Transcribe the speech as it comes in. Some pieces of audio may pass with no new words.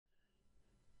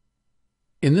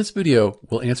In this video,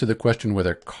 we'll answer the question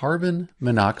whether carbon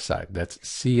monoxide,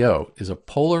 that's CO, is a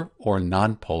polar or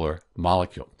nonpolar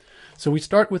molecule. So we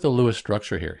start with a Lewis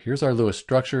structure here. Here's our Lewis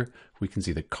structure. We can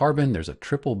see the carbon. There's a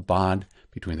triple bond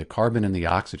between the carbon and the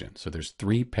oxygen. So there's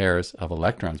 3 pairs of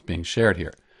electrons being shared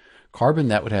here. Carbon,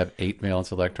 that would have 8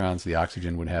 valence electrons. The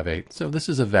oxygen would have 8. So this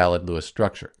is a valid Lewis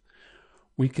structure.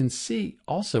 We can see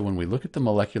also when we look at the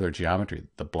molecular geometry,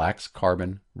 the black's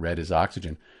carbon, red is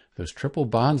oxygen. Those triple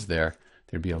bonds there,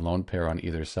 there'd be a lone pair on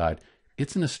either side.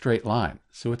 It's in a straight line,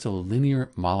 so it's a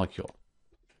linear molecule.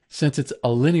 Since it's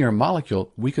a linear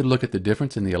molecule, we could look at the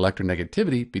difference in the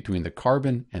electronegativity between the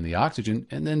carbon and the oxygen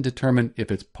and then determine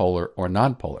if it's polar or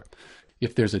nonpolar.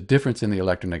 If there's a difference in the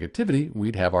electronegativity,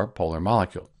 we'd have our polar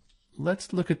molecule.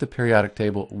 Let's look at the periodic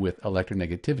table with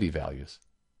electronegativity values.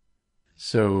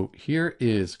 So here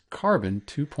is carbon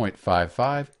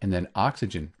 2.55 and then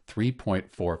oxygen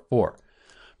 3.44.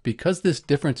 Because this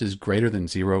difference is greater than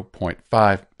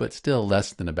 0.5, but still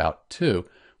less than about 2,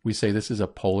 we say this is a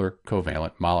polar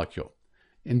covalent molecule.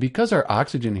 And because our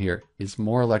oxygen here is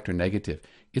more electronegative,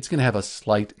 it's going to have a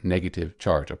slight negative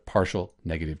charge, a partial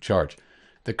negative charge.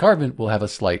 The carbon will have a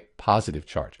slight positive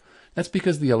charge. That's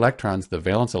because the electrons, the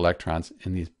valence electrons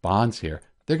in these bonds here,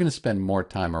 they're going to spend more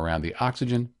time around the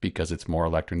oxygen because it's more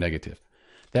electronegative.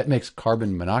 That makes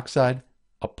carbon monoxide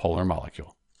a polar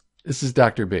molecule. This is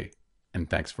Dr. B, and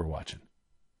thanks for watching.